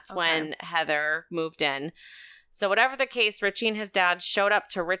conflict, and that's when Heather moved in. So whatever the case, Richie and his dad showed up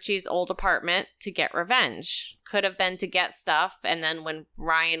to Richie's old apartment to get revenge. Could have been to get stuff, and then when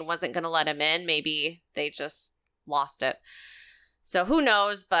Ryan wasn't going to let him in, maybe they just lost it. So who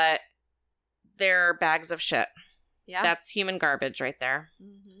knows, but they're bags of shit. Yeah. That's human garbage right there.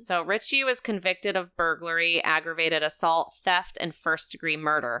 Mm-hmm. So Richie was convicted of burglary, aggravated assault, theft, and first-degree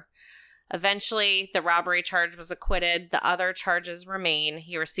murder. Eventually, the robbery charge was acquitted. The other charges remain.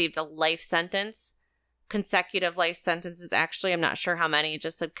 He received a life sentence. Consecutive life sentences, actually. I'm not sure how many. It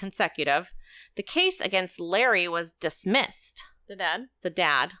just said consecutive. The case against Larry was dismissed. The dad? The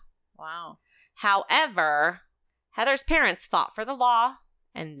dad. Wow. However, Heather's parents fought for the law,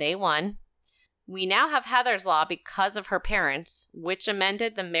 and they won. We now have Heather's law because of her parents, which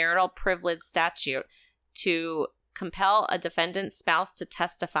amended the marital privilege statute to compel a defendant's spouse to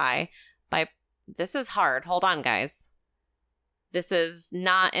testify by... This is hard. Hold on, guys. This is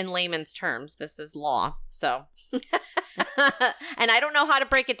not in layman's terms. This is law. So, and I don't know how to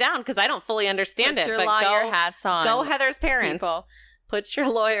break it down because I don't fully understand Put it. your But lawyer hats on. Go Heather's parents. People. Put your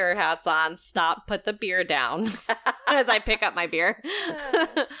lawyer hats on. Put the beer down as I pick up my beer.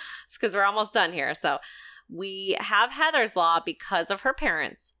 It's because we're almost done here. So we have Heather's law because of her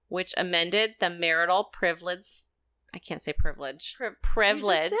parents, which amended the marital privilege. I can't say privilege.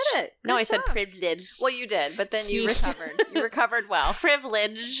 Privilege. You just did it. No, I Good said job. privilege. Well, you did, but then you recovered. You recovered well.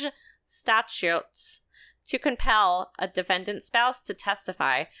 Privilege statute to compel a defendant's spouse to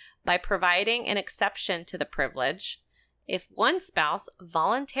testify by providing an exception to the privilege if one spouse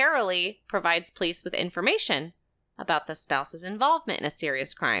voluntarily provides police with information about the spouse's involvement in a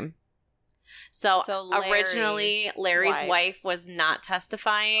serious crime. So originally, Larry's wife was not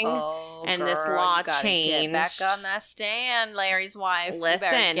testifying, and this law changed. Get back on that stand, Larry's wife.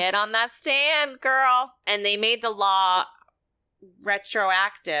 Listen. Get on that stand, girl. And they made the law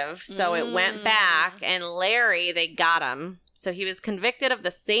retroactive, so it went back, and Larry, they got him. So he was convicted of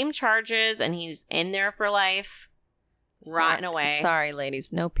the same charges, and he's in there for life, rotting away. Sorry,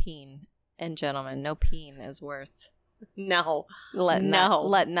 ladies. No peen. And gentlemen, no peen is worth No. Letting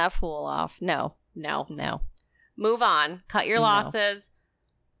that fool off. No. No. Move on. Cut your No. losses.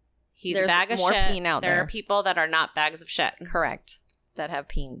 He's There's a bag of more shit. peen out there there. are people that are not bags of shit. Correct. That have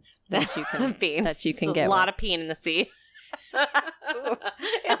peens that you can Beans. that you can A get. lot of peen in the sea.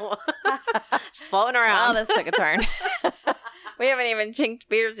 Just floating around. Oh, this took a turn. We haven't even chinked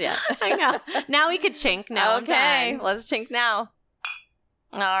beers yet. I know. Now we could chink. Now Okay, I'm done. let's chink now.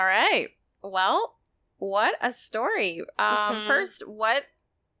 All right. Well, what a story. First, what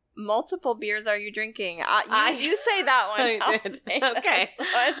multiple beers are you drinking? You say that one. I I'll did. say Okay. this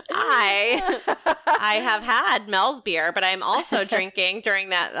one. I have had Mel's beer, but I'm also drinking during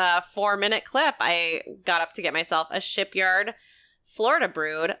that 4-minute clip. I got up to get myself a Shipyard Florida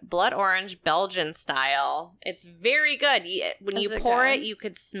brewed blood orange Belgian style. It's very good. When you Is it pour good? it, you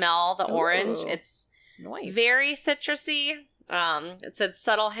could smell the orange. Ooh. It's Nice. very citrusy. It said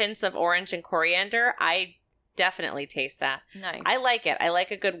subtle hints of orange and coriander. I definitely taste that. Nice. I like it. I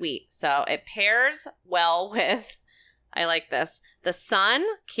like a good wheat. So it pairs well with, I like this, the sun,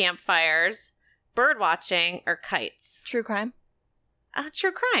 campfires, bird watching, or kites. True crime.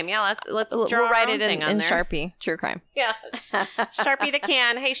 True crime. Yeah, let's draw We'll our write own it thing in on there. Sharpie. True crime. Yeah. Sharpie the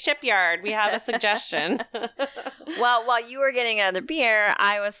can. Hey, Shipyard, we have a suggestion. Well, while you were getting another beer,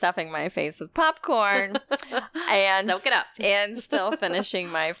 I was stuffing my face with popcorn and Soak it up. and still finishing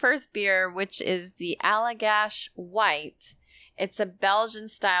my first beer, which is the Allagash White. It's a Belgian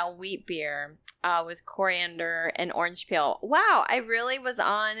style wheat beer with coriander and orange peel. Wow, I really was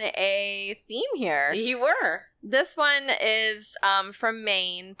on a theme here. You were. This one is from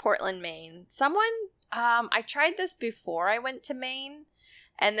Maine, Portland, Maine. I tried this before I went to Maine,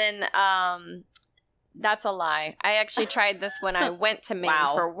 and then that's a lie. I actually tried this when I went to Maine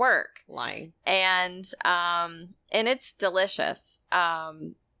Wow. for work, Lying. and it's delicious.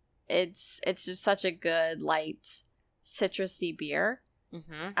 It's just such a good light citrusy beer.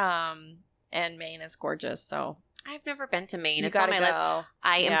 Mm-hmm. And Maine is gorgeous, so I've never been to Maine. you It's on gotta my list. go.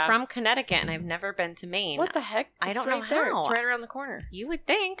 I am Yeah. from Connecticut, and I've never been to Maine. What the heck? I It's don't right know there. how. It's right around the corner. You would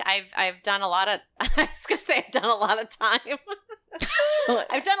think I've done a lot of. I was gonna say I've done a lot of time.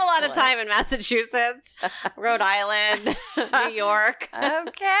 I've done a lot of What? time in Massachusetts, Rhode Island, New York,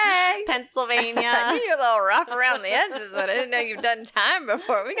 Okay. Pennsylvania. You're a little rough around the edges, but I didn't know you've done time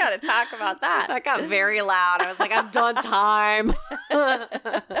before. We got to talk about that. That got very loud. I was like, I've done time.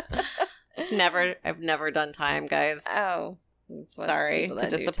 I've never done time, guys. Oh, that's what Sorry people to that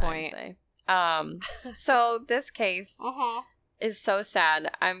do time disappoint. say. So this case Uh-huh. is so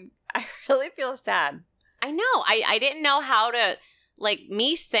sad. I really feel sad. I know. I didn't know how to, like,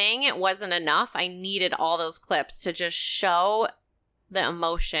 me saying it wasn't enough. I needed all those clips to just show the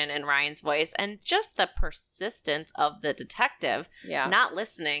emotion in Ryan's voice and just the persistence of the detective Yeah. not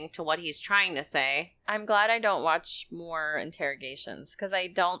listening to what he's trying to say. I'm glad I don't watch more interrogations because I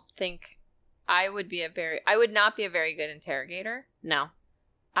don't think I would not be a very good interrogator. No.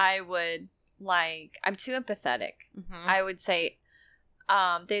 I'm too empathetic. Mm-hmm. I would say,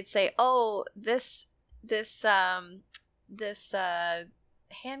 they'd say, "Oh, this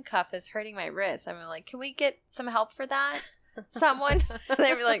handcuff is hurting my wrist." I'm like, "Can we get some help for that? Someone?"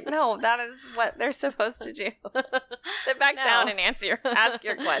 They'd be like, "No, that is what they're supposed to do. Sit back No. down and ask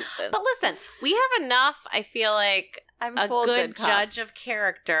your questions." But listen, we have enough, I feel like, I'm a full good cop. judge of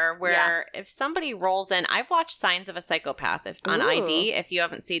character where if somebody rolls in, I've watched Signs of a Psychopath on Ooh. ID, if you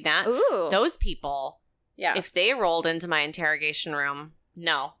haven't seen that. Ooh, Those people, yeah, if they rolled into my interrogation room,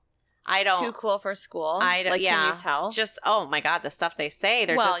 no. I don't. too cool for school. I don't, like, yeah. can you tell? Just, oh my God, the stuff they say.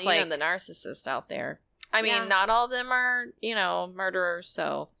 They're well, just you like, know the narcissist out there. I mean, Yeah. not all of them are, murderers.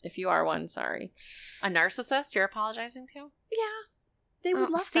 So if you are one, sorry. a narcissist you're apologizing to? Yeah, they would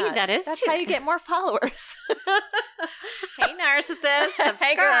Oh, love see, that. that is That's too- how you get more followers. Hey, narcissist,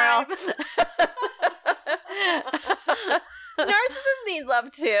 Hey, girl. subscribe. Narcissists need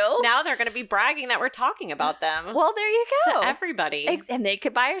love too. Now they're going to be bragging that we're talking about them Well, there you to go. everybody. And they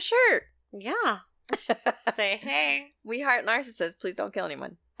could buy a shirt. Yeah. Say, hey, We heart narcissists. Please don't kill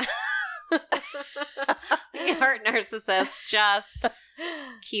anyone. we heart narcissists. Just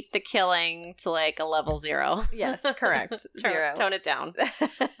keep the killing to like a level 0. Yes, correct. Zero. Tone it down.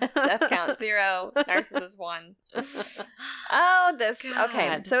 Death count 0. Narcissist 1. Oh, this. Okay.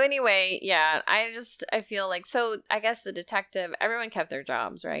 God. So anyway, yeah, I feel like, so I guess the detective, everyone kept their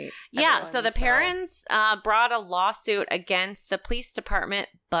jobs, right? Yeah, so the Everyone, parents brought a lawsuit against the police department,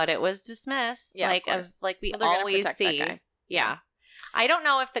 but it was dismissed. Yeah, of like course. we Well, they're gonna always protect that see. guy. Yeah. I don't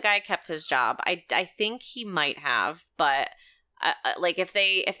know if the guy kept his job. I think he might have, but like if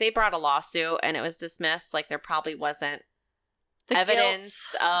they brought a lawsuit and it was dismissed, like there probably wasn't The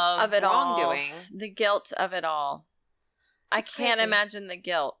evidence of it all. wrongdoing. The guilt of it all. I can't crazy. imagine the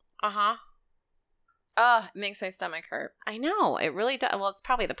guilt. Uh-huh. Oh, it makes my stomach hurt. I know. It really does. Well, it's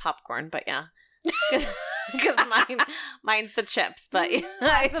probably the popcorn, but yeah. Because mine's the chips, but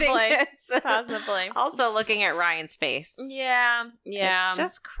I think it's Possibly. also looking at Ryan's face. Yeah. It's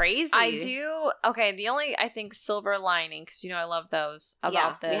just crazy. I do. Okay, the only, I think, silver lining, because, I love those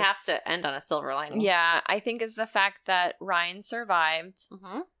about this. We have to end on a silver lining. Yeah, I think is the fact that Ryan survived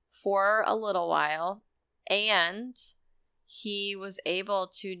for a little while, and he was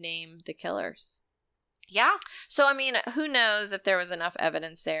able to name the killers. Yeah. So, I mean, who knows if there was enough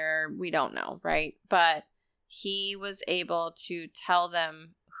evidence there? We don't know, right? But he was able to tell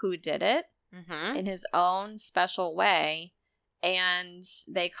them who did it in his own special way, and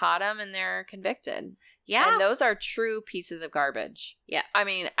they caught him and they're convicted. Yeah. And those are true pieces of garbage. Yes. I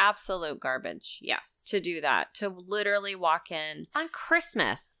mean, absolute garbage. Yes. To do that, to literally walk in on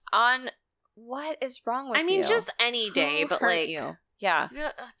Christmas. on what is wrong with you? I mean, just any day, Who but hurt like, you? Yeah.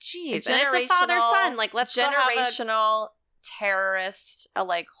 Jeez. And it's a father-son. Like, let's go have generational terrorist,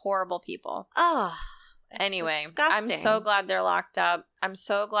 like horrible people. Oh. Anyway, disgusting. I'm so glad they're locked up. I'm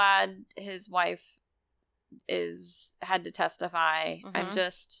so glad his wife had to testify.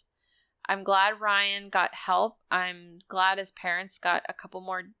 I'm glad Ryan got help. I'm glad his parents got a couple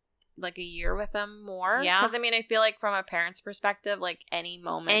more, like a year with him more. Yeah. Because, I mean, I feel like from a parent's perspective, like any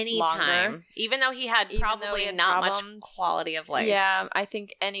moment, Anytime. longer. Even though he had probably not much quality of life. Yeah, I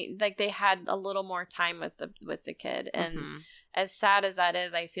think they had a little more time with the kid. And as sad as that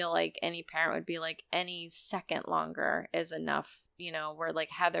is, I feel like any parent would be like, any second longer is enough, where like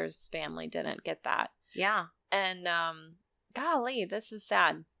Heather's family didn't get that. Yeah. And golly, this is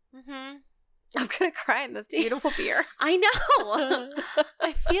sad. Mm-hmm. I'm gonna cry in this beautiful beer. I know.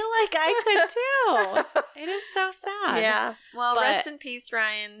 I feel like I could too. It is so sad. Yeah. Well, rest in peace,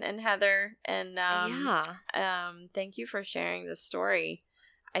 Ryan and Heather. And thank you for sharing this story.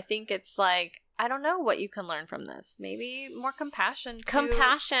 I think it's like, I don't know what you can learn from this. Maybe more compassion to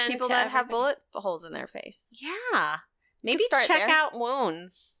people that have bullet holes in their face. Yeah. Maybe start check there. out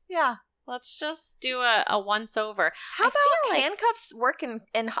wounds. Yeah. Let's just do a once over. How about handcuffs work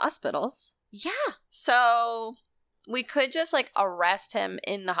in hospitals? Yeah. So we could just like arrest him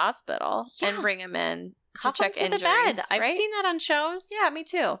in the hospital and bring him in to check injuries. The bed. I've right? seen that on shows. Yeah, me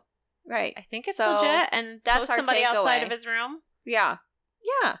too. Right. I think it's legit. And that's post our somebody takeaway. outside of his room. Yeah.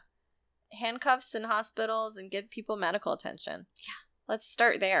 Yeah. Handcuffs in hospitals and give people medical attention. Yeah. Let's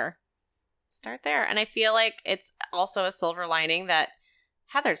start there. And I feel like it's also a silver lining that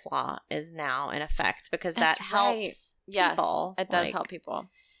Heather's Law is now in effect, because that helps people. Yes, it does help people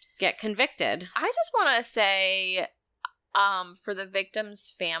get convicted. I just want to say, for the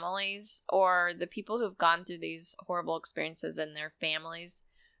victims' families or the people who've gone through these horrible experiences and their families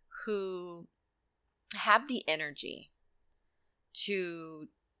who have the energy to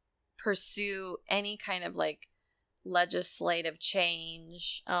pursue any kind of like legislative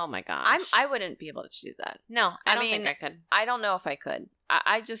change. Oh my gosh. I wouldn't be able to do that. No, I don't think I could. I don't know if I could.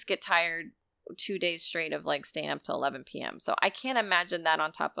 I just get tired 2 days straight of like staying up till 11 p.m. So I can't imagine that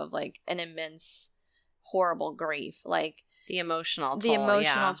on top of like an immense, horrible grief. Like the emotional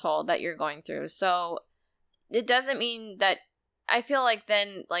toll that you're going through. So it doesn't mean that I feel like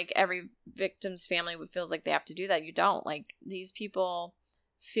then like every victim's family feels like they have to do that. You don't. Like these people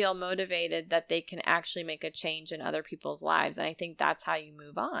feel motivated that they can actually make a change in other people's lives. And I think that's how you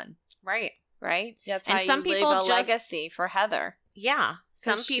move on. Right. Right? That's and how some you people leave a legacy for Heather. Yeah.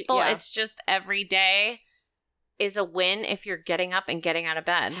 Some people, it's just every day is a win if you're getting up and getting out of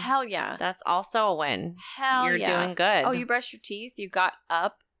bed. Hell yeah. That's also a win. You're doing good. Oh, you brushed your teeth? You got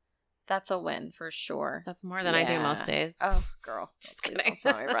up? That's a win for sure. That's more than I do most days. Oh, girl. Just Please kidding. don't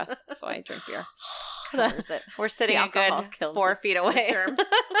smell my breath. That's why I drink beer. Covers it. We're sitting a good 4 feet away.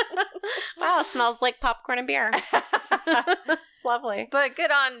 Wow, it smells like popcorn and beer. It's lovely. But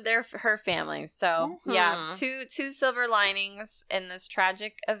good on her family. So yeah, two silver linings in this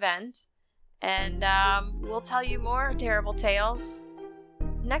tragic event. And we'll tell you more terrible tales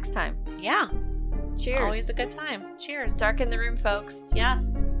next time. Yeah. Cheers. Always a good time. Cheers. Dark in the room, folks.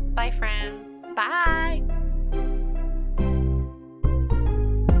 Yes. Bye, friends. Bye.